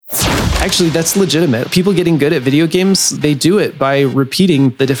Actually, that's legitimate. People getting good at video games, they do it by repeating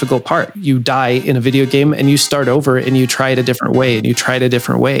the difficult part. You die in a video game and you start over and you try it a different way and you try it a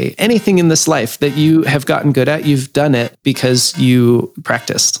different way. Anything in this life that you have gotten good at, you've done it because you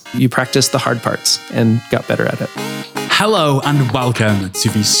practiced. You practiced the hard parts and got better at it. Hello and welcome to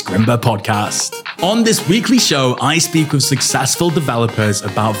the Scrimba podcast. On this weekly show, I speak with successful developers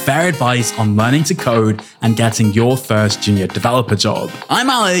about their advice on learning to code and getting your first junior developer job.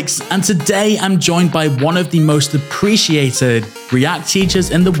 I'm Alex, and today I'm joined by one of the most appreciated React teachers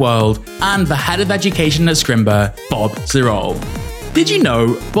in the world and the head of education at Scrimba, Bob Ziroll. Did you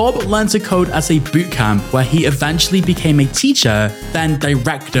know Bob learned to code at a bootcamp where he eventually became a teacher, then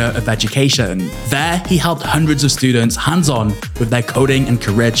director of education? There, he helped hundreds of students hands-on with their coding and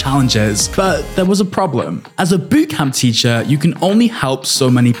career challenges. But there was a problem. As a bootcamp teacher, you can only help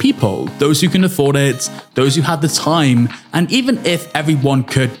so many people. Those who can afford it, those who had the time, and even if everyone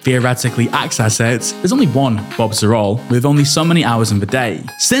could theoretically access it, there's only one Bob Ziroll with only so many hours in the day.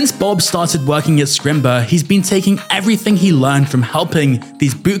 Since Bob started working at Scrimba, he's been taking everything he learned from helping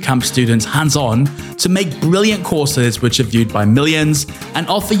these bootcamp students hands-on to make brilliant courses which are viewed by millions and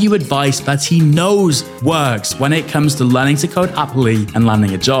offer you advice that he knows works when it comes to learning to code happily and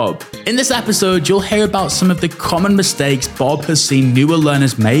landing a job. In this episode, you'll hear about some of the common mistakes Bob has seen newer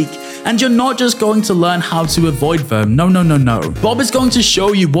learners make, and you're not just going to learn how to avoid them. No. Bob is going to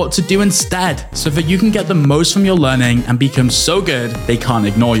show you what to do instead so that you can get the most from your learning and become so good they can't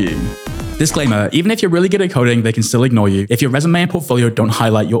ignore you. Disclaimer, even if you're really good at coding, they can still ignore you. If your resume and portfolio don't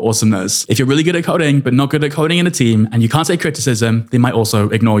highlight your awesomeness. If you're really good at coding, but not good at coding in a team, and you can't take criticism, they might also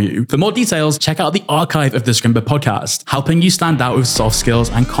ignore you. For more details, check out the archive of the Scrimba podcast. Helping you stand out with soft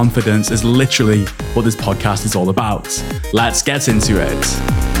skills and confidence is literally what this podcast is all about. Let's get into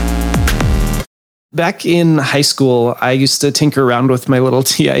it. Back in high school, I used to tinker around with my little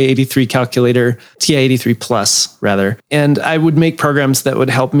TI-83 calculator, TI-83 Plus, rather, and I would make programs that would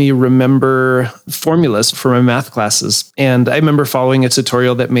help me remember formulas for my math classes. And I remember following a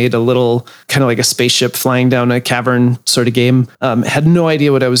tutorial that made a little, kind of like a spaceship flying down a cavern sort of game. Had no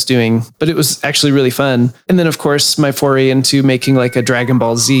idea what I was doing, but it was actually really fun. And then, of course, my foray into making like a Dragon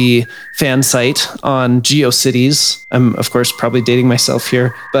Ball Z fan site on GeoCities. I'm, of course, probably dating myself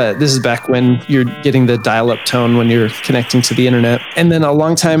here, but this is back when you're getting the dial-up tone when you're connecting to the internet. And then a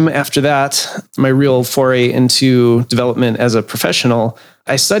long time after that, my real foray into development as a professional,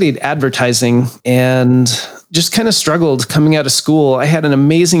 I studied advertising and just kind of struggled coming out of school. I had an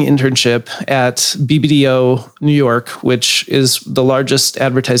amazing internship at BBDO New York, which is the largest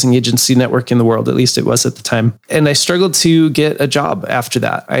advertising agency network in the world, at least it was at the time. And I struggled to get a job after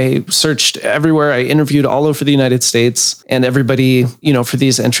that. I searched everywhere. I interviewed all over the United States, and everybody, for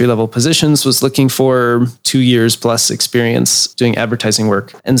these entry-level positions was looking for 2 years plus experience doing advertising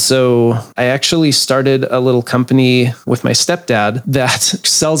work. And so I actually started a little company with my stepdad that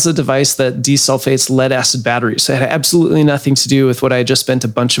sells a device that desulfates lead acid batteries. So it had absolutely nothing to do with what I had just spent a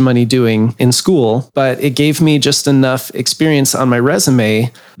bunch of money doing in school, but it gave me just enough experience on my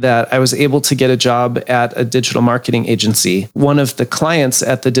resume that I was able to get a job at a digital marketing agency. One of the clients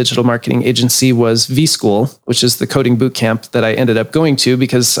at the digital marketing agency was vSchool, which is the coding bootcamp that I ended up going to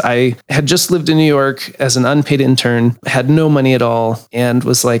because I had just lived in New York as an unpaid intern, had no money at all, and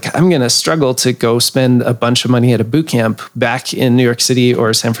was like, I'm going to struggle to go spend a bunch of money at a bootcamp back in New York City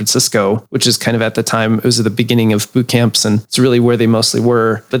or San Francisco, which is kind of at the time, it was the beginning of boot camps, and it's really where they mostly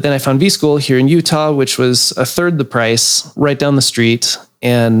were. But then I found vSchool here in Utah, which was a third the price, right down the street,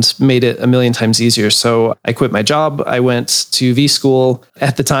 and made it a million times easier. So I quit my job. I went to vSchool.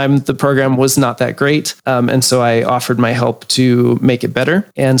 At the time, the program was not that great. And so I offered my help to make it better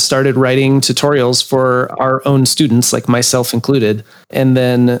and started writing tutorials for our own students, like myself included. And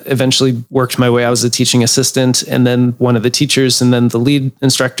then eventually worked my way. I was a teaching assistant and then one of the teachers and then the lead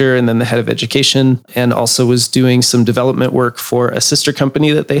instructor and then the head of education, and also was doing some development work for a sister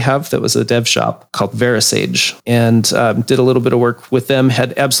company that they have that was a dev shop called Verisage, and did a little bit of work with them.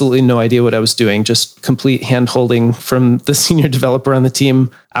 Had absolutely no idea what I was doing, just complete hand-holding from the senior developer on the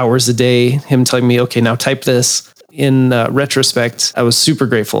team, hours a day, him telling me, okay, now type this. In retrospect, I was super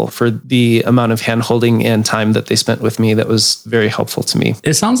grateful for the amount of hand-holding and time that they spent with me. That was very helpful to me.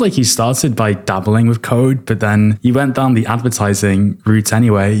 It sounds like you started by dabbling with code, but then you went down the advertising route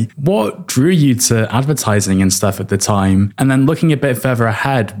anyway. What drew you to advertising and stuff at the time? And then looking a bit further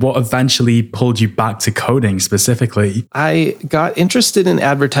ahead, what eventually pulled you back to coding specifically? I got interested in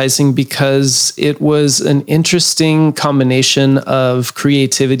advertising because it was an interesting combination of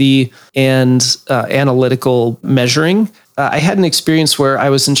creativity and analytical measuring I had an experience where I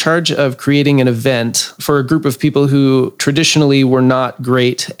was in charge of creating an event for a group of people who traditionally were not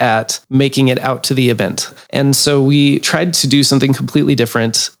great at making it out to the event. And so we tried to do something completely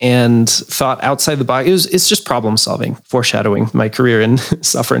different and thought outside the box. It's just problem solving, foreshadowing my career in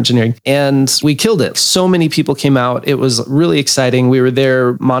software engineering. And we killed it. So many people came out. It was really exciting. We were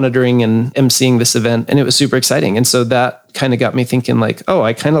there monitoring and emceeing this event, and it was super exciting. And so that kind of got me thinking like, oh,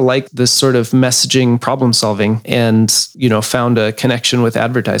 I kind of like this sort of messaging problem solving, and, found a connection with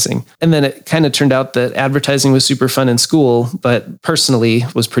advertising. And then it kind of turned out that advertising was super fun in school, but personally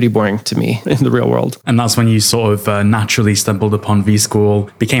was pretty boring to me in the real world. And that's when you sort of naturally stumbled upon V-School,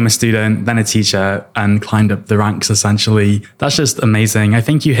 became a student, then a teacher, and climbed up the ranks essentially. That's just amazing. I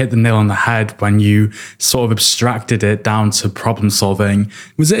think you hit the nail on the head when you sort of abstracted it down to problem solving.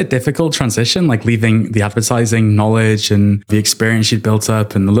 Was it a difficult transition, like leaving the advertising knowledge and the experience you'd built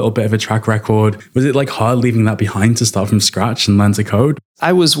up and a little bit of a track record? Was it like hard leaving that behind to start from scratch and learn to code?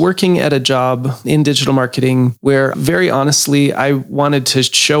 I was working at a job in digital marketing where, very honestly, I wanted to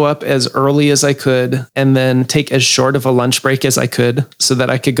show up as early as I could and then take as short of a lunch break as I could so that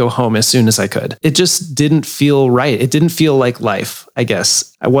I could go home as soon as I could. It just didn't feel right. It didn't feel like life, I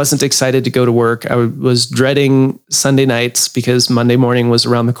guess. I wasn't excited to go to work. I was dreading Sunday nights because Monday morning was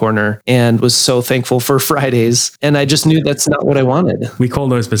around the corner, and was so thankful for Fridays. And I just knew that's not what I wanted. We call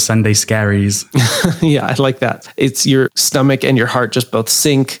those the Sunday scaries. Yeah, I like that. It's your stomach and your heart just both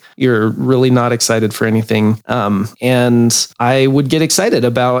sink. You're really not excited for anything. And I would get excited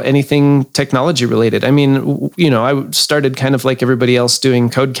about anything technology related. I mean, I started kind of like everybody else doing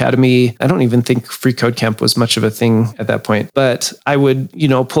Codecademy. I don't even think Free Code Camp was much of a thing at that point, but I would,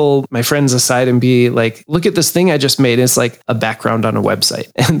 pull my friends aside and be like, look at this thing I just made. It's like a background on a website.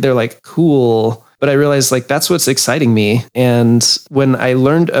 And they're like, cool. But I realized like that's what's exciting me. And when I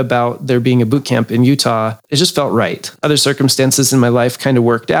learned about there being a boot camp in Utah, it just felt right. Other circumstances in my life kind of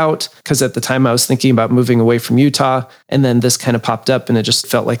worked out because at the time I was thinking about moving away from Utah. And then this kind of popped up and it just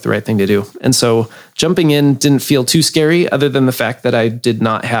felt like the right thing to do. And so jumping in didn't feel too scary, other than the fact that I did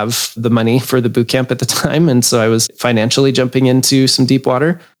not have the money for the boot camp at the time. And so I was financially jumping into some deep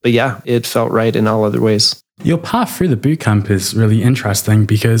water. But yeah, it felt right in all other ways. Your path through the bootcamp is really interesting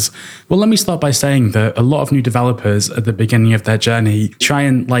because, well, let me start by saying that a lot of new developers at the beginning of their journey try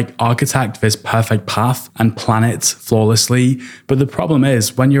and architect this perfect path and plan it flawlessly. But the problem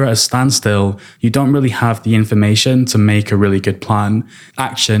is when you're at a standstill, you don't really have the information to make a really good plan.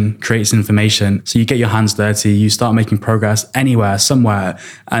 Action creates information. So you get your hands dirty, you start making progress anywhere, somewhere,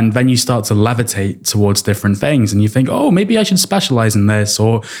 and then you start to levitate towards different things. And you think, oh, maybe I should specialize in this,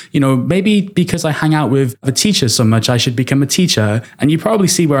 or, maybe because I hang out with a teacher so much, I should become a teacher. And you probably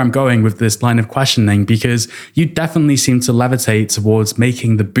see where I'm going with this line of questioning, because you definitely seem to levitate towards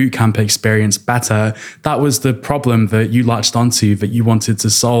making the bootcamp experience better. That was the problem that you latched onto, that you wanted to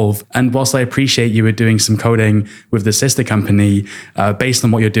solve. And whilst I appreciate you were doing some coding with the sister company, based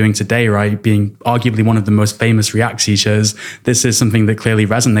on what you're doing today, right, being arguably one of the most famous React teachers, this is something that clearly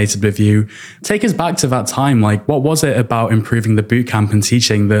resonated with you. Take us back to that time. What was it about improving the bootcamp and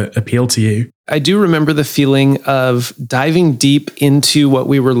teaching that appealed to you? I do remember the feeling of diving deep into what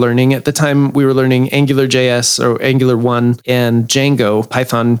we were learning. At the time, we were learning AngularJS or Angular 1 and Django,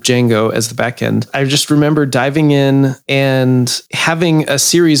 Python Django as the backend. I just remember diving in and having a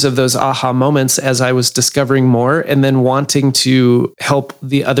series of those aha moments as I was discovering more, and then wanting to help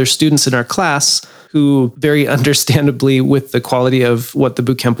the other students in our class who very understandably, with the quality of what the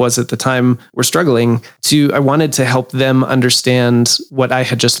bootcamp was at the time, were struggling. I wanted to help them understand what I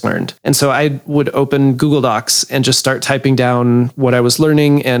had just learned. And so I would open Google Docs and just start typing down what I was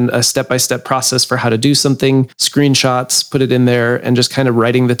learning and a step-by-step process for how to do something, screenshots, put it in there, and just kind of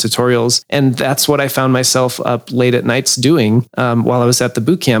writing the tutorials. And that's what I found myself up late at nights doing while I was at the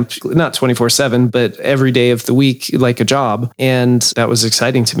bootcamp, not 24/7, but every day of the week, like a job. And that was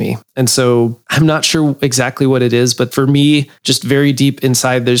exciting to me. And so I'm not sure exactly what it is, but for me, just very deep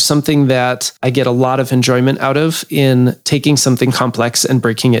inside, there's something that I get a lot of enjoyment out of in taking something complex and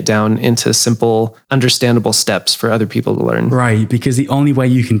breaking it down into simple, understandable steps for other people to learn. Right, because the only way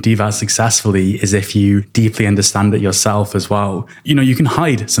you can do that successfully is if you deeply understand it yourself as well. You can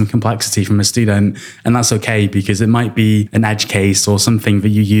hide some complexity from a student, and that's okay, because it might be an edge case or something that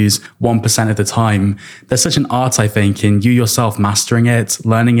you use 1% of the time. There's such an art, I think, in you yourself mastering it,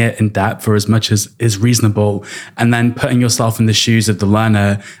 learning it in depth for as much as is reasonable, and then putting yourself in the shoes of the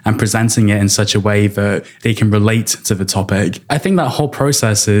learner and presenting it in such a way that they can relate to the topic. I think that whole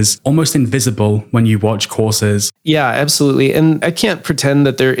process is almost invisible when you watch courses. Yeah, absolutely. And I can't pretend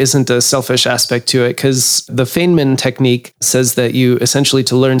that there isn't a selfish aspect to it, because the Feynman technique says that you essentially,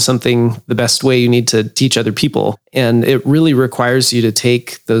 to learn something the best way, you need to teach other people. And it really requires you to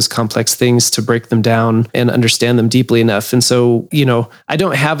take those complex things to break them down and understand them deeply enough. And so, I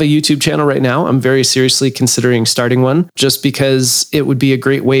don't have a YouTube channel right now. I'm very seriously considering starting one just because it would be a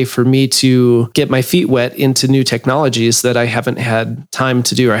great way for me to get my feet wet into new technologies that I haven't had time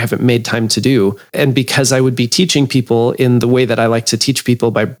to do or I haven't made time to do. And because I would be teaching people in the way that I like to teach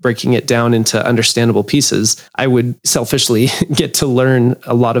people by breaking it down into understandable pieces, I would selfishly get to learn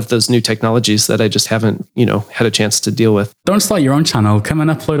a lot of those new technologies that I just haven't, had a chance to deal with. Don't start your own channel. Come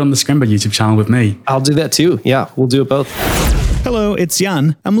and upload on the Scrimba YouTube channel with me. I'll do that too. Yeah, we'll do it both. Hello, it's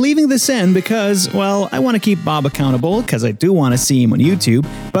Jan. I'm leaving this in because, I want to keep Bob accountable because I do want to see him on YouTube,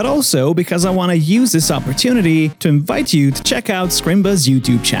 but also because I want to use this opportunity to invite you to check out Scrimba's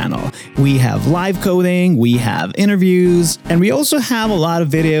YouTube channel. We have live coding, we have interviews, and we also have a lot of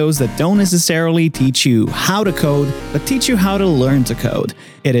videos that don't necessarily teach you how to code, but teach you how to learn to code.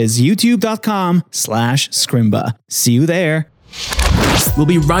 It is youtube.com/Scrimba. See you there. We'll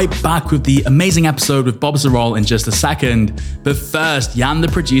be right back with the amazing episode with Bob Ziroll in just a second. But first, Jan, the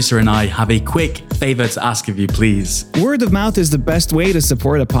producer, and I have a quick favor to ask of you, please. Word of mouth is the best way to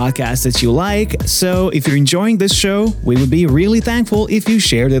support a podcast that you like. So if you're enjoying this show, we would be really thankful if you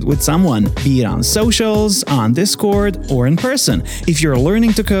shared it with someone, be it on socials, on Discord, or in person. If you're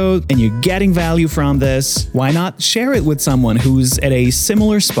learning to code and you're getting value from this, why not share it with someone who's at a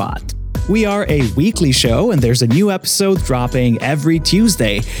similar spot? We are a weekly show, and there's a new episode dropping every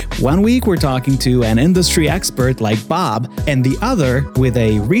Tuesday. One week we're talking to an industry expert like Bob, and the other with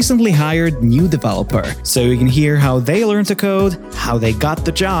a recently hired new developer. So you can hear how they learned to code, how they got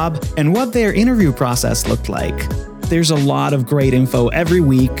the job, and what their interview process looked like. There's a lot of great info every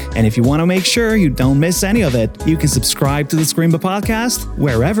week, and if you want to make sure you don't miss any of it, you can subscribe to the Scrimba podcast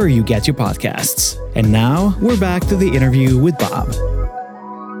wherever you get your podcasts. And now we're back to the interview with Bob.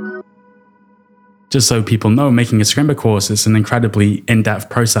 Just so people know, making a Scrimba course is an incredibly in-depth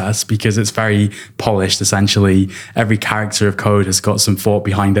process because it's very polished, essentially. Every character of code has got some thought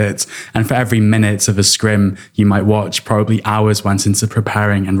behind it. And for every minute of a scrim you might watch, probably hours went into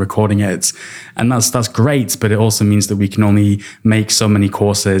preparing and recording it. And that's great, but it also means that we can only make so many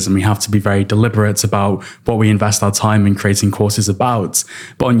courses, and we have to be very deliberate about what we invest our time in creating courses about.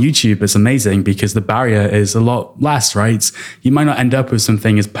 But on YouTube, it's amazing because the barrier is a lot less, right? You might not end up with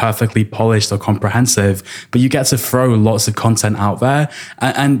something as perfectly polished or comprehensive, but you get to throw lots of content out there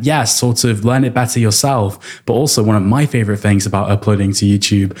and yes, sort of learn it better yourself. But also one of my favorite things about uploading to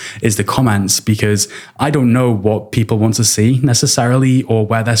YouTube is the comments, because I don't know what people want to see necessarily or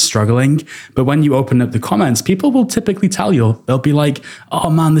where they're struggling. But when you open up the comments, people will typically tell you, they'll be like,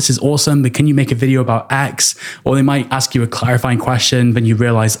 oh man, this is awesome, but can you make a video about X? Or they might ask you a clarifying question, then you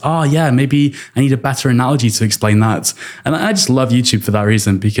realize, oh yeah, maybe I need a better analogy to explain that. And I just love YouTube for that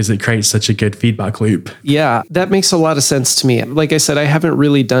reason, because it creates such a good feedback loop. Yeah, that makes a lot of sense to me. Like I said, I haven't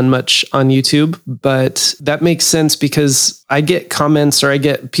really done much on YouTube, but that makes sense because I get comments or I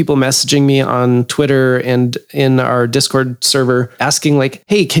get people messaging me on Twitter and in our Discord server asking like,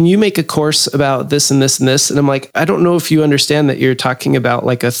 hey, can you make a course about this and this and this? And I'm like, I don't know if you understand that you're talking about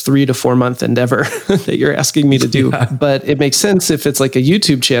like a 3 to 4 month endeavor that you're asking me to do. Yeah. But it makes sense if it's like a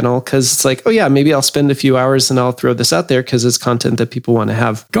YouTube channel, because it's like, oh yeah, maybe I'll spend a few hours and I'll throw this out there because it's content that people want to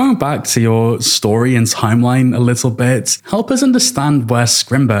have. Going back to your story and timeline a little bit, help us understand where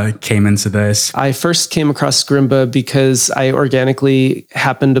Scrimba came into this. I first came across Scrimba because I organically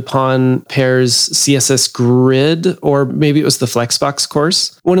happened upon Pear's CSS Grid, or maybe it was the Flexbox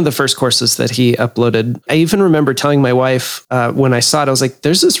course, one of the first courses that he uploaded. I even remember telling my wife when I saw it, I was like,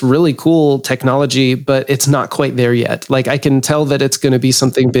 there's this really cool technology, but it's not quite there yet. Like I can tell that it's going to be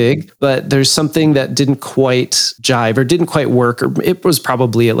something big, but there's something that didn't quite jive or didn't quite work, or it was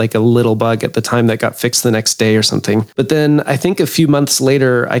probably like a little bug at the time that got fixed the next day or something. But then I think a few months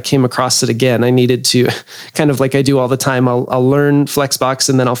later, I came across it again. I needed to kind of like I do all the time. I'll learn Flexbox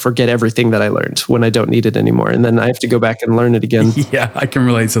and then I'll forget everything that I learned when I don't need it anymore. And then I have to go back and learn it again. Yeah, I can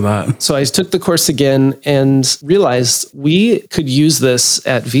relate to that. So I took the course again and realized we could use this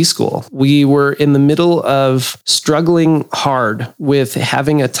at vSchool. We were in the middle of struggling hard with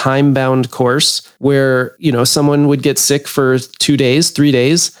having a time-bound course where, someone would get sick for 2 days, 3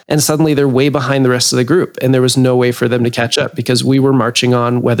 days, and suddenly they're way behind the rest of the group. And there was no way for them to catch up because we were marching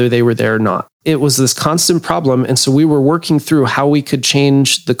on whether they were there or not. it was this constant problem. And so we were working through how we could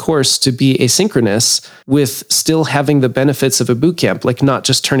change the course to be asynchronous with still having the benefits of a bootcamp, like not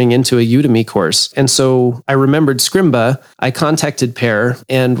just turning into a Udemy course. And so I remembered Scrimba. I contacted Per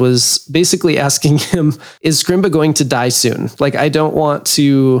and was basically asking him, is Scrimba going to die soon? Like, I don't want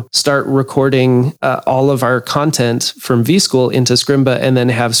to start recording all of our content from vSchool into Scrimba and then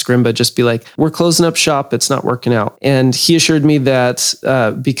have Scrimba just be like, we're closing up shop. It's not working out. And he assured me that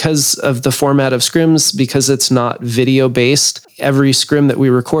because of the format of scrims, because it's not video based, every scrim that we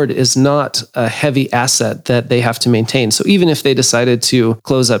record is not a heavy asset that they have to maintain. So even if they decided to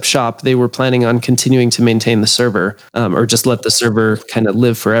close up shop, they were planning on continuing to maintain the server or just let the server kind of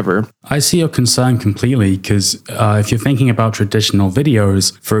live forever. I see your concern completely, because if you're thinking about traditional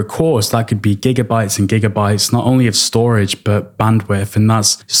videos for a course, that could be gigabytes and gigabytes, not only of storage, but bandwidth, and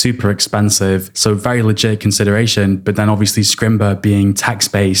that's super expensive. So very legit consideration. But then obviously Scrimba being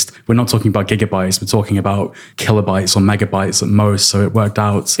text-based, we're not talking about gigabytes, we're talking about kilobytes or megabytes at most. So it worked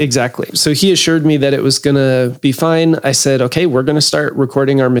out. Exactly. So he assured me that it was going to be fine. I said, okay, we're going to start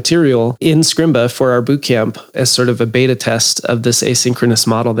recording our material in Scrimba for our bootcamp as sort of a beta test of this asynchronous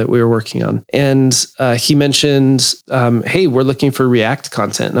model that we were working on. And he mentioned, hey, we're looking for React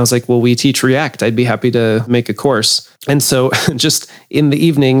content. And I was like, well, we teach React. I'd be happy to make a course. And so just in the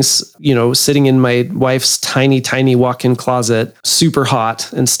evenings, you know, sitting in my wife's tiny, tiny walk-in closet, super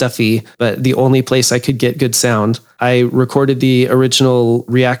hot and stuffy, but the only place I could get good sound, I recorded the original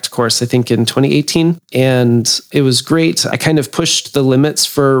React course, I think in 2018, and it was great. I kind of pushed the limits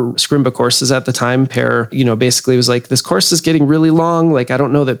for Scrimba courses at the time. Per, you know, basically was like, this course is getting really long. Like, I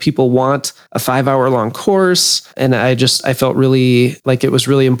don't know that people want a 5-hour long course. And I felt really like it was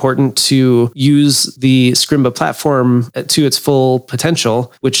really important to use the Scrimba platform to its full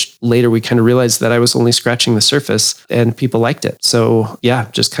potential, which later we kind of realized that I was only scratching the surface and people liked it. So yeah,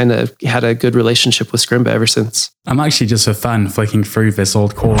 just kind of had a good relationship with Scrimba ever since. I'm actually just for fun flicking through this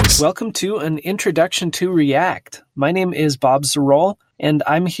old course. Welcome to an introduction to React. My name is Bob Ziroll, and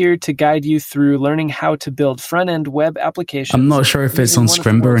I'm here to guide you through learning how to build front-end web applications. I'm not sure if it's on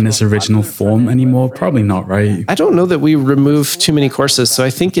Scrimba in its original form anymore. Probably not, right? I don't know that we remove too many courses, so I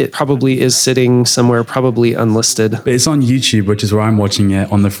think it probably is sitting somewhere probably unlisted. But it's on YouTube, which is where I'm watching it,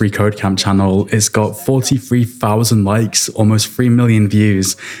 on the Free Code Camp channel. It's got 43,000 likes, almost 3 million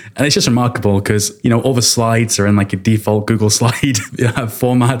views. And it's just remarkable because, you know, all the slides are in like a default Google slide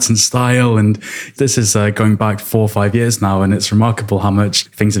format and style. And this is going back 4 or 5 years now. And it's remarkable how much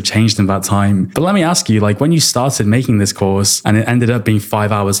things have changed in that time. But let me ask you, like, when you started making this course and it ended up being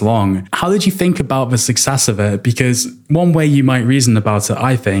 5 hours long, how did you think about the success of it? Because one way you might reason about it,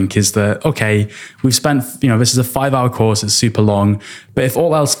 I think, is that, okay, we've spent, you know, this is a 5-hour course, it's super long, but if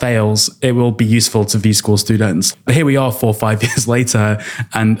all else fails, it will be useful to vSchool students. But here we are 4 or 5 years later,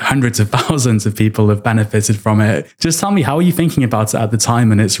 and hundreds of thousands of people have benefited from it. Just tell me, how are you thinking about it at the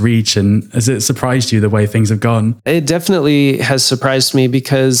time and its reach? And has it surprised you the way things have gone? It definitely has surprised me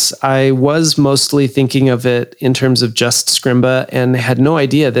because I was mostly thinking of it in terms of just Scrimba and had no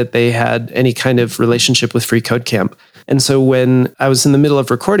idea that they had any kind of relationship with Free Code Camp. And so when I was in the middle of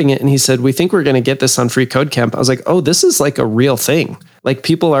recording it and he said, we think we're going to get this on Free Code Camp, I was like, oh, this is like a real thing. Like,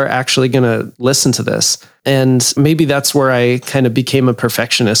 people are actually going to listen to this. And maybe that's where I kind of became a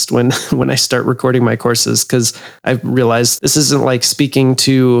perfectionist when I start recording my courses, because I realized this isn't like speaking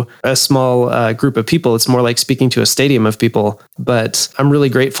to a small group of people. It's more like speaking to a stadium of people. But I'm really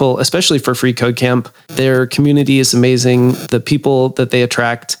grateful, especially for Free Code Camp. Their community is amazing. The people that they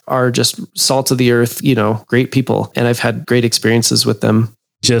attract are just salt of the earth, you know, great people. And I've had great experiences with them.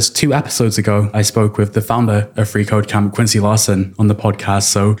 Just 2 episodes ago, I spoke with the founder of Free Code Camp, Quincy Larson, on the podcast,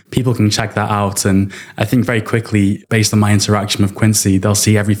 so people can check that out. And I think very quickly, based on my interaction with Quincy, they'll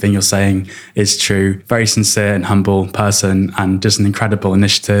see everything you're saying is true. Very sincere and humble person, and just an incredible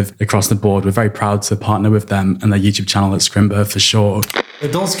initiative across the board. We're very proud to partner with them and their YouTube channel at Scrimba for sure.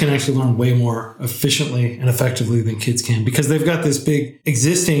 Adults can actually learn way more efficiently and effectively than kids can because they've got this big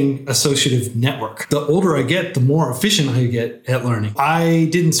existing associative network. The older I get, the more efficient I get at learning. I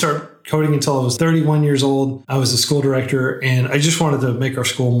didn't start coding until I was 31 years old. I was a school director and I just wanted to make our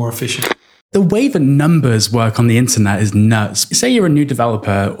school more efficient. The way that numbers work on the internet is nuts. Say you're a new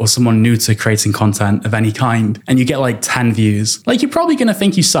developer or someone new to creating content of any kind, and you get like 10 views. Like, you're probably going to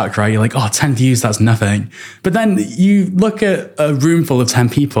think you suck, right? You're like, oh, 10 views, that's nothing. But then you look at a room full of 10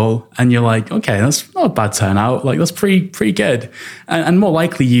 people and you're like, okay, that's not a bad turnout. Like, that's pretty good. And more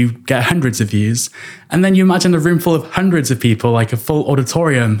likely you get hundreds of views. And then you imagine a room full of hundreds of people, like a full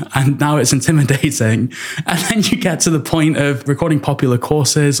auditorium, and now it's intimidating. And then you get to the point of recording popular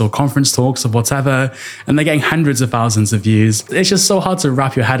courses or conference talks or whatever, and they're getting hundreds of thousands of views. It's just so hard to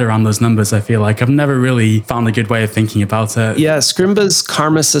wrap your head around those numbers, I feel like. I've never really found a good way of thinking about it. Yeah, Scrimba's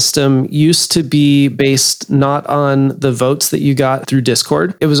karma system used to be based not on the votes that you got through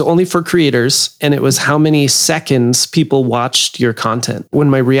Discord. It was only for creators, and it was how many seconds people watched your content. When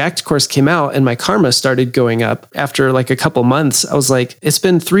my React course came out and my karma started going up after like a couple months, I was like, it's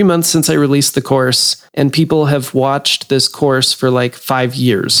been 3 months since I released the course, and people have watched this course for like 5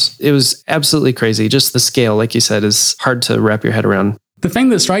 years. It was absolutely crazy. Just the scale, like you said, is hard to wrap your head around. The thing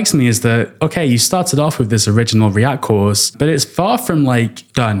that strikes me is that, okay, you started off with this original React course, but it's far from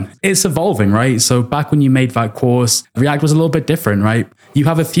like done. It's evolving, right? So back when you made that course, React was a little bit different, right? You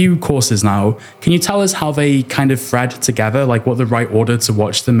have a few courses now. Can you tell us how they kind of thread together, like what the right order to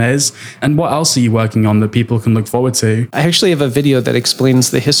watch them is? And what else are you working on that people can look forward to? I actually have a video that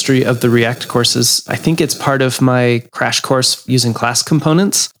explains the history of the React courses. I think it's part of my crash course using class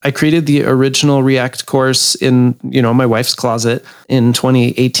components. I created the original React course in, my wife's closet in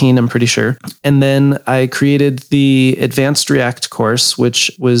 2018, I'm pretty sure. And then I created the advanced React course,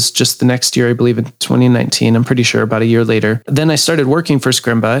 which was just the next year, I believe in 2019, I'm pretty sure, about a year later. Then I started working for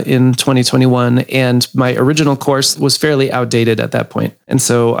Scrimba in 2021, and my original course was fairly outdated at that point. And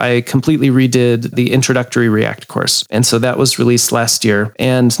so I completely redid the introductory React course. And so that was released last year.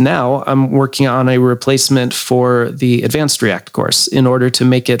 And now I'm working on a replacement for the advanced React course in order to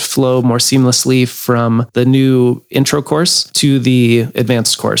make it flow more seamlessly from the new intro course to the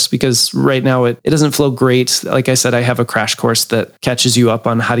advanced course, because right now it doesn't flow great. Like I said, I have a crash course that catches you up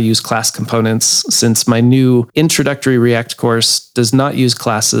on how to use class components, since my new introductory React course does not use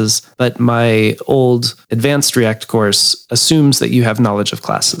classes, but my old advanced React course assumes that you have knowledge of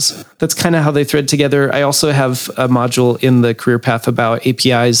classes. That's kind of how they thread together. I also have a module in the career path about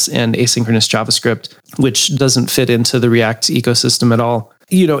APIs and asynchronous JavaScript, which doesn't fit into the React ecosystem at all.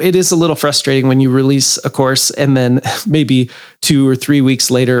 It is a little frustrating when you release a course and then maybe 2 or 3 weeks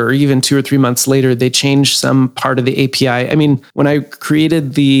later, or even 2 or 3 months later, they change some part of the API. I mean, when I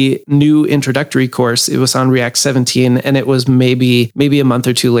created the new introductory course, it was on React 17, and it was maybe a month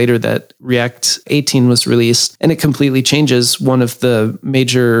or 2 later that React 18 was released, and it completely changes one of the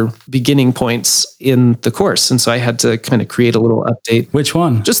major beginning points in the course. And so I had to kind of create a little update. Which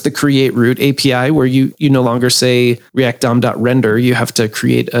one? Just the create root API, where you no longer say React DOM.render. You have to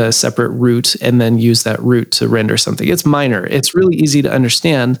create a separate root and then use that root to render something. It's minor. It's really easy to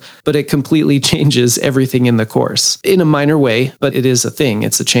understand, but it completely changes everything in the course in a minor way, but it is a thing.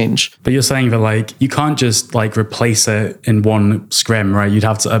 It's a change. But you're saying that you can't just replace it in one scrim, right? You'd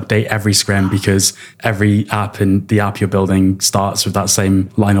have to update every scrim because every app in the app you're building starts with that same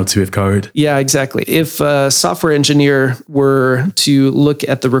line or two of code. Yeah, exactly. If a software engineer were to look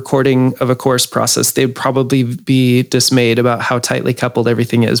at the recording of a course process, they'd probably be dismayed about how tightly coupled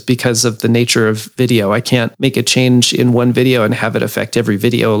everything is because of the nature of video. I can't make a change in one video and have it affect every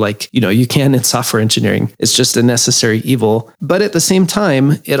video like, you can in software engineering. It's just a necessary evil. But at the same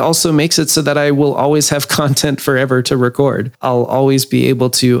time, it also makes it so that I will always have content forever to record. I'll always be able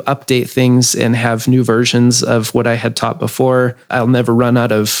to update things and have new versions of what I had taught before. I'll never run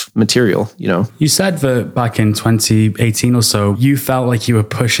out of material, You said that back in 2018 or so, you felt like you were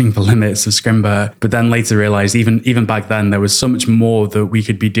pushing the limits of Scrimba, but then later realized even back then, there was so much more that we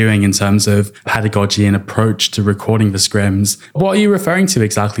could be doing in terms of pedagogy and approach to recording the scrims. What are you referring to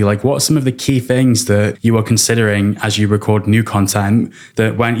exactly? What are some of the key things that you are considering as you record new content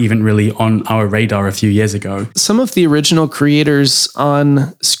that weren't even really on our radar a few years ago? Some of the original creators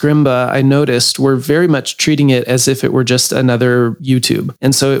on Scrimba, I noticed, were very much treating it as if it were just another YouTube.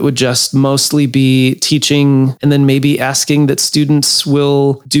 And so it would just mostly be teaching and then maybe asking that students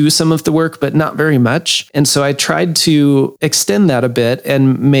will do some of the work, but not very much. And so I tried to extend that a bit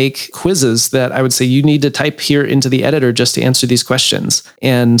and make quizzes that I would say you need to type here into the editor just to answer these questions,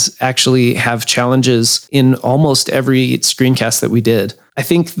 and actually have challenges in almost every screencast that we did. I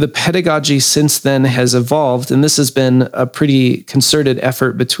think the pedagogy since then has evolved, and this has been a pretty concerted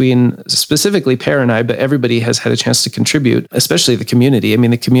effort between specifically Per and I, but everybody has had a chance to contribute, especially the community. I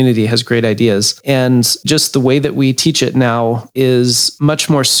mean, the community has great ideas, and just the way that we teach it now is much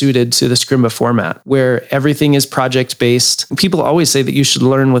more suited to the Scrimba format, where everything is project-based. People always say that you should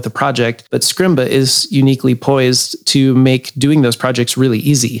learn with a project, but Scrimba is uniquely poised to make doing those projects really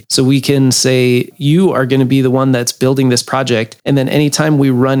easy. So we can say, you are going to be the one that's building this project, and then anytime anytime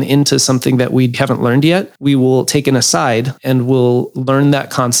we run into something that we haven't learned yet, we will take an aside and we'll learn that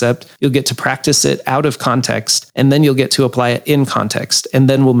concept. You'll get to practice it out of context, and then you'll get to apply it in context, and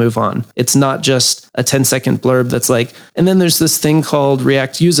then we'll move on. It's not just a 10-second blurb that's like, and then there's this thing called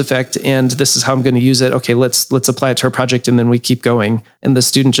React Use Effect, and this is how I'm going to use it. Okay, let's apply it to our project, and then we keep going. And the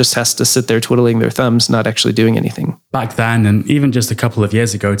student just has to sit there twiddling their thumbs, not actually doing anything. Back then, and even just a couple of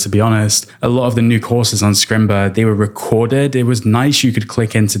years ago, to be honest, a lot of the new courses on Scrimba, they were recorded. It was nice you could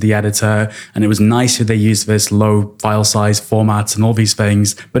click into the editor, and it was nice that they used this low file size formats and all these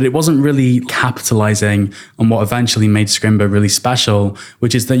things, but it wasn't really capitalizing on what eventually made Scrimba really special,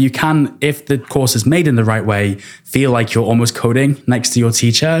 which is that you can, if the course is made in the right way, feel like you're almost coding next to your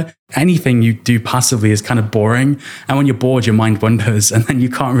teacher. Anything you do passively is kind of boring. And when you're bored, your mind wanders, and then you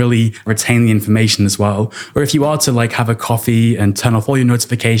can't really retain the information as well. Or if you are to like have a coffee and turn off all your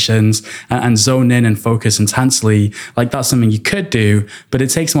notifications and zone in and focus intensely, like that's something you could do, but it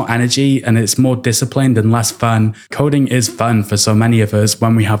takes more energy and it's more disciplined and less fun. Coding is fun for so many of us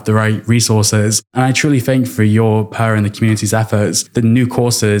when we have the right resources. And I truly think for her and the community's efforts, the new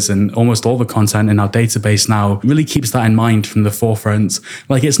courses and almost all the content in our database now really keeps that in mind from the forefront.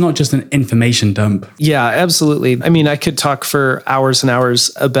 Like it's not just an information dump. Yeah, absolutely. I mean, I could talk for hours and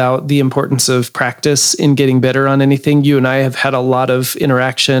hours about the importance of practice in getting better on anything. You and I have had a lot of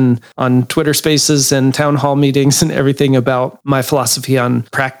interaction on Twitter Spaces and town hall meetings and everything about my philosophy on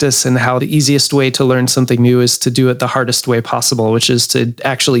practice and how the easiest way to learn something new is to do it the hardest way possible, which is to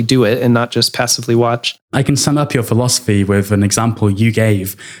actually do it and not just passively watch. I can sum up your philosophy with an example you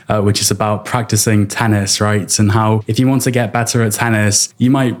gave, which is about practicing tennis, right? And how if you want to get better at tennis, you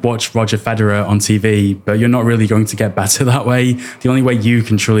might watch Roger Federer on TV, but you're not really going to get better that way. The only way you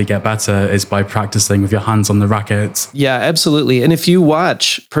can truly get better is by practicing with your hands on the racket. Yeah, absolutely. And if you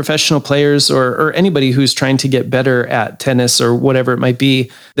watch professional players or anybody who's trying to get better at tennis or whatever it might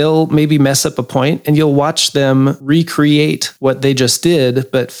be, they'll maybe mess up a point and you'll watch them recreate what they just did,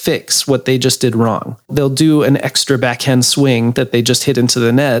 but fix what they just did wrong. They'll do an extra backhand swing that they just hit into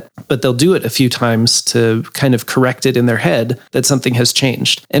the net, but they'll do it a few times to kind of correct it in their head that something has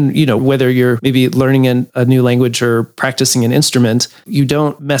changed. And, whether you're maybe learning a new language or practicing an instrument, you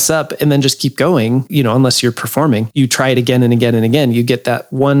don't mess up and then just keep going, unless you're performing. You try it again and again and again. You get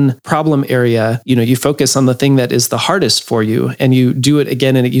that one problem area, you focus on the thing that is the hardest for you and you do it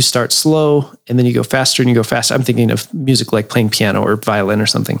again and you start slow and then you go faster and you go faster. I'm thinking of music like playing piano or violin or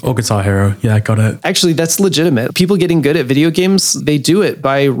something. Or Guitar Hero. Yeah, got it. Actually, that's legitimate. People getting good at video games, they do it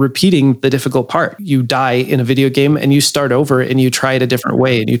by repeating the difficult part. You die in a video game and you start over and you try it a different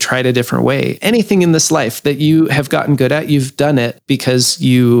way and you try it a different way. Anything in this life that you have gotten good at, you've done it because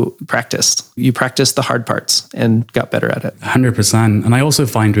you practiced. You practiced the hard parts and got better at it. 100%. And I also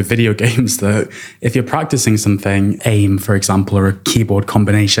find with video games that if you're practicing something, aim, for example, or a keyboard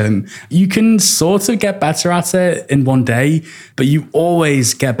combination, you can sort of get better at it in one day, but you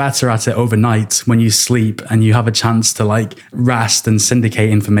always get better at it overnight when you sleep and you have a chance to rest and syndicate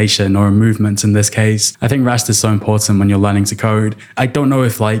information or movement in this case. I think rest is so important when you're learning to code. I don't know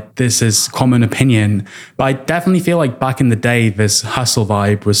if this is common opinion, but I definitely feel like back in the day, this hustle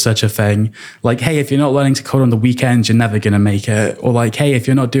vibe was such a thing. Hey, if you're not learning to code on the weekends, you're never going to make it. Or hey, if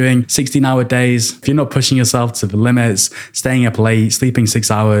you're not doing 16-hour days, if you're not pushing yourself to the limits, staying up late, sleeping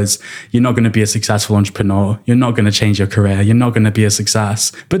 6 hours, you're not going to be a successful entrepreneur. You're not going to change your career. You're not going to be a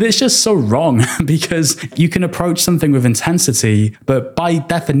success. But it's just so wrong because you can approach something with intensity, but by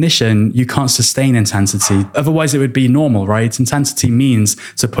definition, you can't sustain intensity. Otherwise, it would be normal, right? Intensity means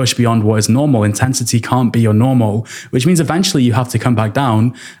to push beyond what is normal. Intensity can't be your normal, which means eventually you have to come back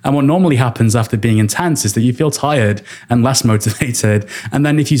down. And what normally happens after being intense is that you feel tired and less motivated. And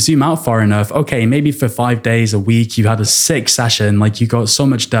then if you zoom out far enough, okay, maybe for 5 days, a week, you had a sick session, you got so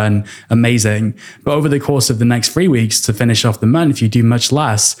much done, amazing. But over the course of the next 3 weeks to finish off the month, you do much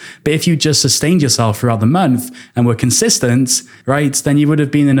less. But if you just sustained yourself throughout the month and were consistent, right, then you would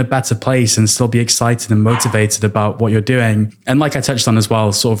have been in a better place and still be excited and motivated about what you're doing. And like I touched on as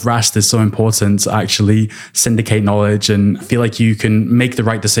well, sort of rest is so important to actually syndicate knowledge and feel like you can make the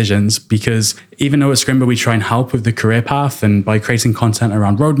right decisions, because even though at Scrimba we try and help with the career path and by creating content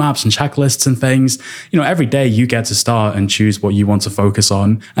around roadmaps and checklists and things, every day you get to start and choose what you want to focus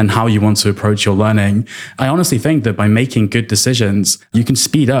on and how you want to approach your learning. I honestly think that by making good decisions, you can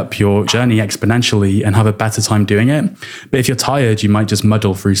speed up your journey exponentially. experientially and have a better time doing it. But if you're tired, you might just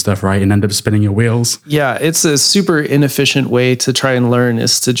muddle through stuff, right? And end up spinning your wheels. Yeah, it's a super inefficient way to try and learn,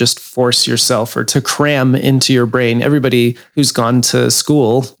 is to just force yourself or to cram into your brain. Everybody who's gone to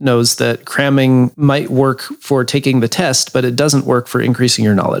school knows that cramming might work for taking the test, but it doesn't work for increasing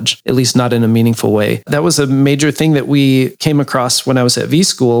your knowledge, at least not in a meaningful way. That was a major thing that we came across when I was at V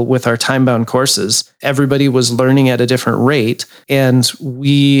School with our time-bound courses. Everybody was learning at a different rate, and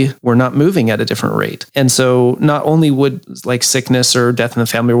we were not moving at a different rate. And so not only would like sickness or death in the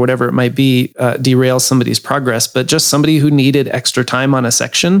family or whatever it might be derail somebody's progress, but just somebody who needed extra time on a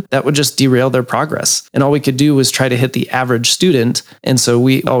section, that would just derail their progress. And all we could do was try to hit the average student. And so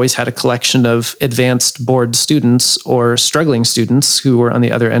we always had a collection of advanced bored students or struggling students who were on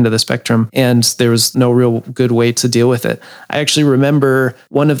the other end of the spectrum. And there was no real good way to deal with it. I actually remember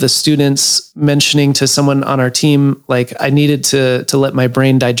one of the students mentioning to someone on our team, like, I needed to let my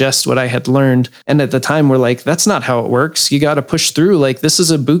brain digest what I had learned. And at the time, we're like, that's not how it works. You got to push through. Like, this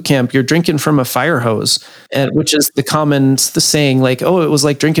is a boot camp. You're drinking from a fire hose, and which is the saying, like, oh, it was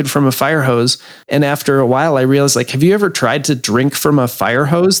like drinking from a fire hose. And after a while, I realized, like, have you ever tried to drink from a fire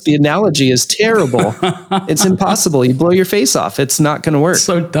hose? The analogy is terrible. It's impossible. You blow your face off. It's not going to work.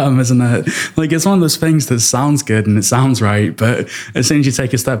 So dumb, isn't it? Like, it's one of those things that sounds good and it sounds right, but as soon as you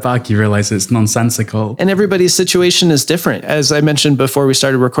take a step back, you realize it's nonsensical. And everybody's situation is different. As I mentioned before we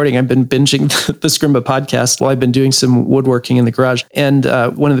started recording, I've been binging the Scrimba podcast while I've been doing some woodworking in the garage. And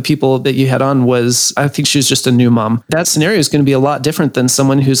one of the people that you had on was, I think she was just a new mom. That scenario is going to be a lot different than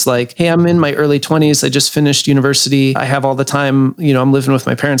someone who's like, hey, I'm in my early 20s. I just finished university. I have all the time, I'm living with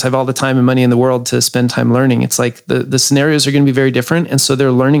my parents. I have all the time and money in the world to spend time learning. It's like the scenarios are going to be very different. And so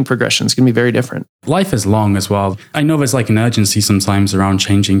their learning progression is going to be very different. Life is long as well. I know there's like an urgency sometimes around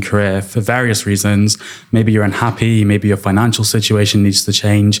changing career for various reasons. Maybe you're unhappy. Maybe your financial situation needs to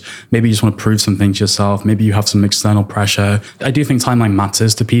change. Maybe you just want to prove something to yourself. Maybe you have some external pressure. I do think timeline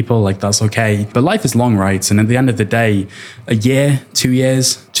matters to people. Like, that's okay. But life is long, right? And at the end of the day, a year, 2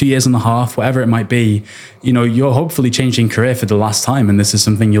 years, 2 years and a half, whatever it might be, you're hopefully changing career for the last time. And this is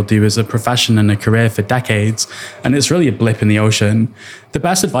something you'll do as a profession and a career for decades. And it's really a blip in the ocean. The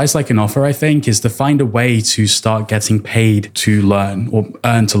best advice I can offer, I think, is to find a way to start getting paid to learn, or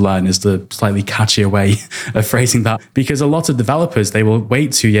earn to learn is the slightly catchier way of phrasing that. Because a lot of developers, they will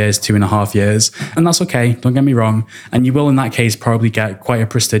wait 2 years, 2.5 years, and that's okay, don't get me wrong. And you will, in that case, probably get quite a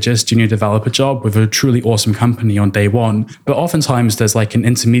prestigious junior developer job with a truly awesome company on day one. But oftentimes there's like an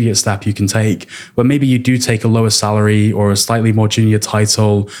intermediate step you can take where maybe you do take a lower salary or a slightly more junior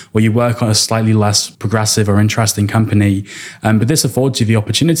title, or you work on a slightly less progressive or interesting company. But this affords you the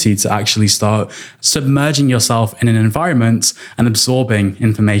opportunity to actually start submerging yourself in an environment and absorbing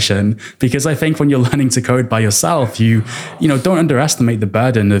information. Because I think when you're learning to code by yourself, you don't underestimate the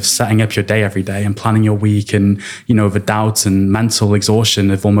burden of setting up your day every day and planning your week, and the doubt and mental exhaustion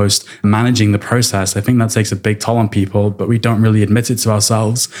of almost managing the process. I think that takes a big toll on people, but we don't really admit it to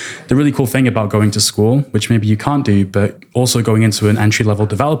ourselves. The really cool thing about going to school, which maybe you can't do, but also going into an entry-level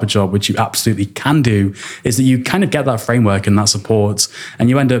developer job, which you absolutely can do, is that you kind of get that framework and that support, and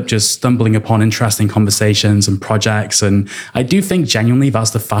you end up just stumbling upon interesting conversations and projects. And I do think genuinely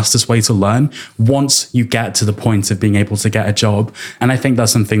that's the fastest way to learn once you get to the point of being able to get a job. And I think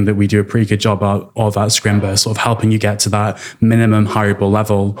that's something that we do a pretty good job of at Scrimba, sort of helping you get to that minimum hireable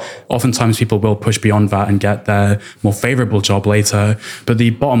level. Oftentimes people will push beyond that and get their more favorable job later. But the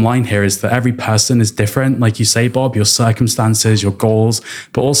bottom line here is that every person is different. Like you say, Bob, your circumstances, your goals,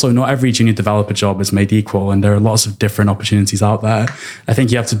 but also not every junior developer job is made equal. And there are lots of different opportunities out there. I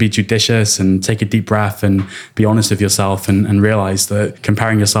think you have to be judicious and take a deep breath and be honest with yourself and realize that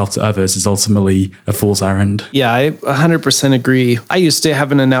comparing yourself to others is ultimately a fool's errand. Yeah, I 100% agree. I used to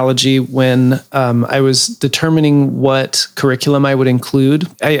have an analogy when I was determining what curriculum I would include.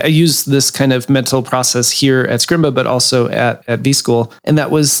 I use this kind of mental process here at Scrimba, but also at V School. And that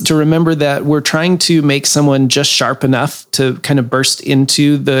was to remember that we're trying to make someone just sharp enough to kind of burst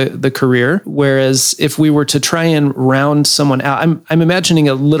into the career. Whereas if we were to try and round someone out, I'm imagining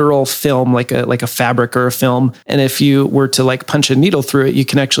a literal film, like a fabric or a film. And if you were to like punch a needle through it, you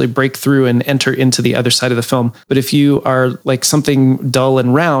can actually break through and enter into the other side of the film. But if you are like something dull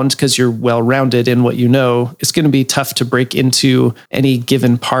and round, because you're well-rounded in what you know, it's going to be tough to break into any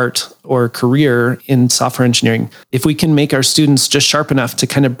given part or career in software engineering. If we can make our students just sharp enough to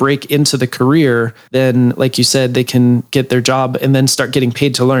kind of break into the career, then like you said, they can get their job and then start getting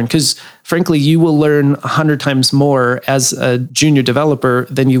paid to learn. Because frankly, you will learn 100 times more as a junior developer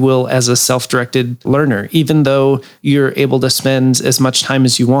than you will as a self-directed learner. Even though you're able to spend as much time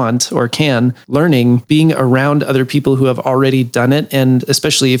as you want or can learning, being around other people who have already done it, and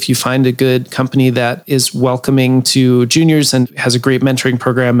especially if you find a good company that is welcoming to juniors and has a great mentoring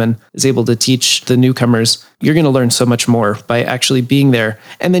program and is able to teach the newcomers, you're going to learn so much more by actually being there.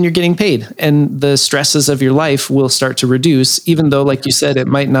 And then you're getting paid, and the stresses of your life will start to reduce, even though, like you said, it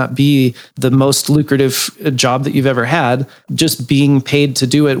might not be the most lucrative job that you've ever had. Just being paid to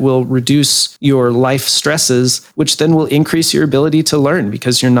do it will reduce your life stresses, which then will increase your ability to learn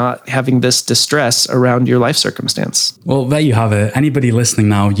because you're not having this distress around your life circumstance. Well, there you have it. Anybody listening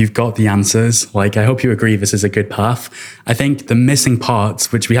now, you've got the answers. Like, I hope you agree this is a good path. I think the missing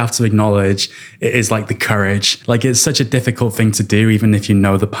parts, which we have to acknowledge, is like the courage. Like, it's such a difficult thing to do, even if you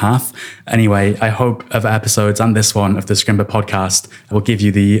know the path. Anyway, I hope other episodes and this one of the Scrimba podcast will give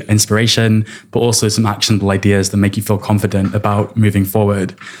you the inspiration, but also some actionable ideas that make you feel confident about moving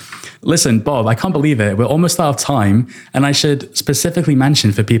forward. Listen, Bob, I can't believe it. We're almost out of time. And I should specifically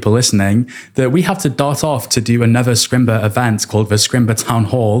mention for people listening that we have to dart off to do another Scrimba event called the Scrimba Town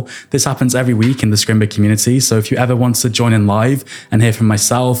Hall. This happens every week in the Scrimba community. So if you ever want to join in live and hear from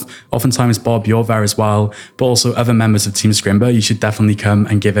myself, oftentimes, Bob, you're there as well, but also other members of Team Scrimba, you should definitely come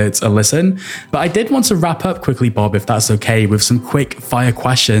and give it a listen. But I did want to wrap up quickly, Bob, if that's okay, with some quick fire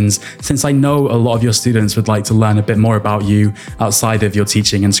questions, since I know a lot of your students would like to learn a bit more about you outside of your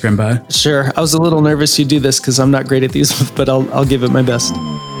teaching in Scrimba. Sure. I was a little nervous you'd do this because I'm not great at these, but I'll give it my best.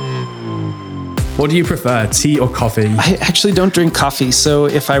 What do you prefer, tea or coffee? I actually don't drink coffee, so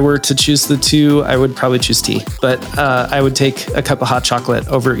if I were to choose the two, I would probably choose tea. But I would take a cup of hot chocolate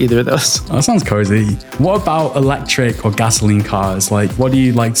over either of those. Oh, that sounds cozy. What about electric or gasoline cars? Like, what do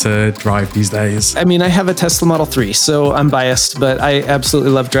you like to drive these days? I mean, I have a Tesla Model 3, so I'm biased, but I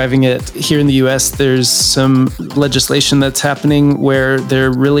absolutely love driving it. Here in the US, there's some legislation that's happening where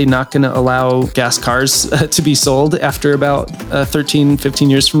they're really not going to allow gas cars to be sold after about 13, 15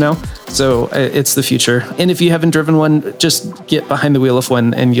 years from now. So it's the future. And if you haven't driven one, just get behind the wheel of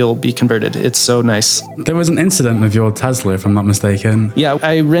one and you'll be converted. It's so nice. There was an incident with your Tesla, if I'm not mistaken. Yeah,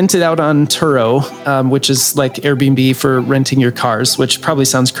 I rented out on Turo, which is like Airbnb for renting your cars, which probably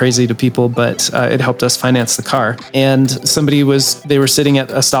sounds crazy to people, but it helped us finance the car. And they were sitting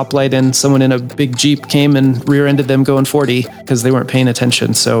at a stoplight and someone in a big Jeep came and rear-ended them going 40 because they weren't paying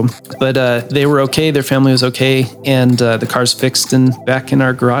attention. So, but they were okay. Their family was okay. And the car's fixed and back in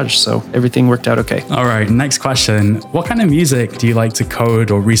our garage. So everything worked out okay. All right, next question. What kind of music do you like to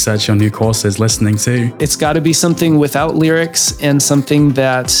code or research your new courses listening to? It's got to be something without lyrics and something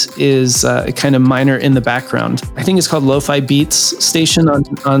that is kind of minor in the background. I think it's called Lo-Fi Beats Station on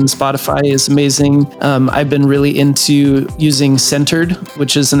Spotify is amazing. I've been really into using Centered,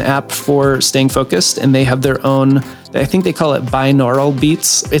 which is an app for staying focused, and they have their own, I think they call it binaural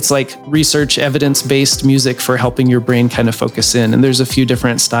beats. It's like research evidence-based music for helping your brain kind of focus in. And there's a few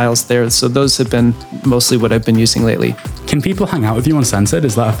different styles there. So those have been mostly what I've been using lately. Can people hang out with you on Centered?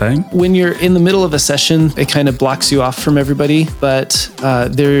 Is that a thing? When you're in the middle of a session, it kind of blocks you off from everybody. But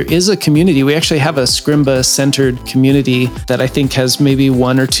there is a community. We actually have a Scrimba-centered community that I think has maybe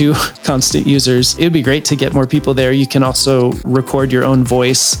 1 or 2 constant users. It would be great to get more people there. You can also record your own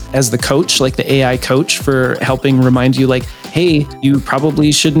voice as the coach, like the AI coach, for helping remind you, like, hey, you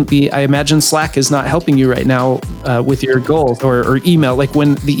probably shouldn't be, I imagine Slack is not helping you right now with your goals, or email. Like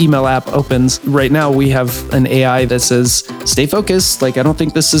when the email app opens right now, we have an AI that says, stay focused. Like, I don't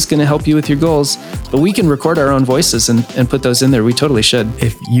think this is going to help you with your goals, but we can record our own voices and put those in there. We totally should.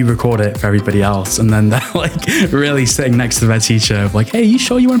 If you record it for everybody else and then they're like really sitting next to their teacher, like, hey, you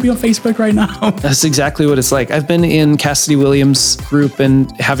sure you want to be on Facebook right now? That's exactly what it's like. I've been in Cassidy Williams' group, and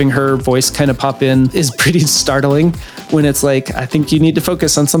having her voice kind of pop in is pretty startling when it's like, I think you need to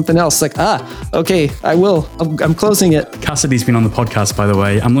focus on something else. Like, okay, I will. I'm closing it. Cassidy's been on the podcast, by the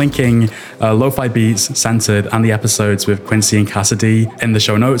way. I'm linking Lo-Fi Beats, Centered, and the episodes with Quincy and Cassidy in the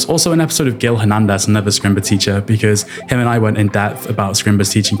show notes. Also an episode of Gil Hernandez, another Scrimba teacher, because him and I went in depth about Scrimba's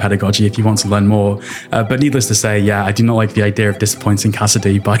teaching pedagogy if you want to learn more. But needless to say, yeah, I do not like the idea of disappointing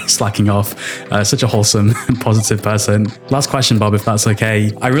Cassidy by slacking off. Such a wholesome and positive person. Last question, Bob, if that's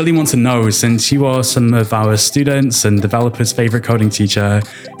okay. I really want to know, since you are some of our students and developers developer's favorite coding teacher,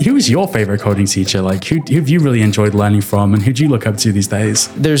 who was your favorite coding teacher? Like, who have you really enjoyed learning from, and who do you look up to these days?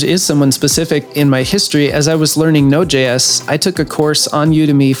 There is someone specific in my history. As I was learning Node.js, I took a course on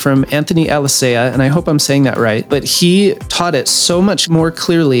Udemy from Anthony Alicea, and I hope I'm saying that right, but he taught it so much more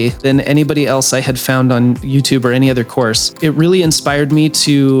clearly than anybody else I had found on YouTube or any other course. It really inspired me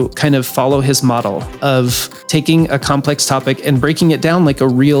to kind of follow his model of taking a complex topic and breaking it down like a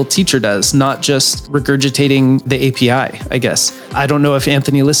real teacher does, not just regurgitating the API, I guess. I don't know if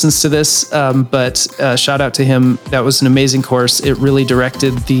Anthony listens to this, but shout out to him. That was an amazing course. It really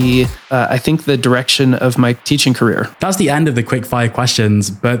directed I think the direction of my teaching career. That's the end of the quick fire questions,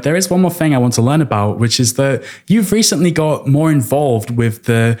 but there is one more thing I want to learn about, which is that you've recently got more involved with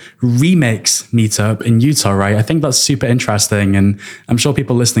the Remix meetup in Utah, right? I think that's super interesting, and I'm sure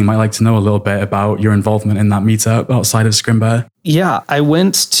people listening might like to know a little bit about your involvement in that meetup outside of Scrimba. Yeah, I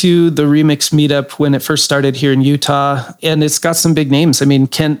went to the Remix meetup when it first started here in Utah, and it's got some big names. I mean,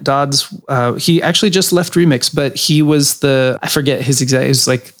 Kent Dodds, he actually just left Remix, but he was I forget his exact, he was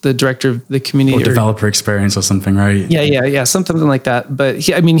like the director of the community. Or developer experience or something, right? Yeah, something like that. But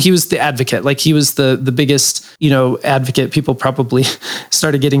he was the advocate. Like, he was the biggest, advocate. People probably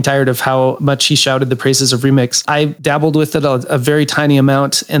started getting tired of how much he shouted the praises of Remix. I dabbled with it a very tiny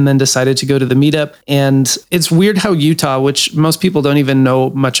amount and then decided to go to the meetup. And it's weird how Utah, which most people don't even know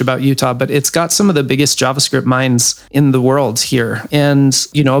much about Utah, but it's got some of the biggest JavaScript minds in the world here. And,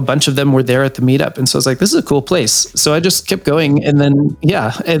 a bunch of them were there at the meetup. And so I was like, this is a cool place. So I just kept going. And then,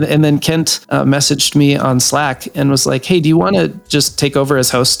 and then Kent messaged me on Slack and was like, hey, do you want to just take over as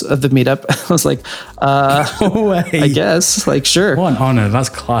host of the meetup? I was like, no way. I guess, like, sure. What an honor. That's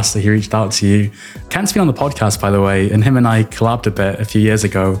class that he reached out to you. Kent's been on the podcast, by the way, and him and I collabed a bit a few years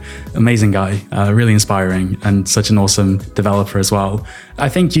ago. Amazing guy, really inspiring, and such an awesome developer as well. I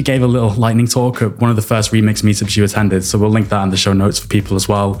think you gave a little lightning talk at one of the first Remix meetups you attended, so we'll link that in the show notes for people as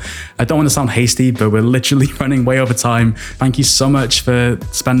well. I don't want to sound hasty, but we're literally running way over time. Thank you so much for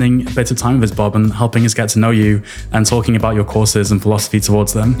spending a bit of time with us, Bob, and helping us get to know you and talking about your courses and philosophy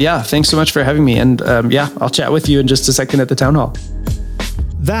towards them. Yeah, thanks so much for having me. And I'll chat with you in just a second at the town hall.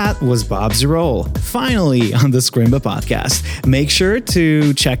 That was Bob Ziroll, finally on the Scrimba podcast. Make sure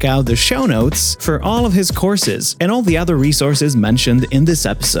to check out the show notes for all of his courses and all the other resources mentioned in this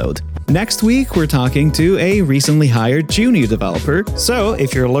episode. Next week, we're talking to a recently hired junior developer, so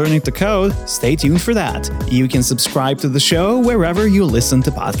if you're learning to code, stay tuned for that. You can subscribe to the show wherever you listen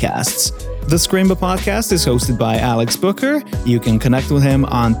to podcasts. The Scrimba podcast is hosted by Alex Booker. You can connect with him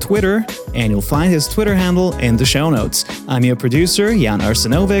on Twitter, and you'll find his Twitter handle in the show notes. I'm your producer, Jan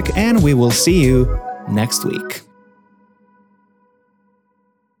Arsenovic, and we will see you next week.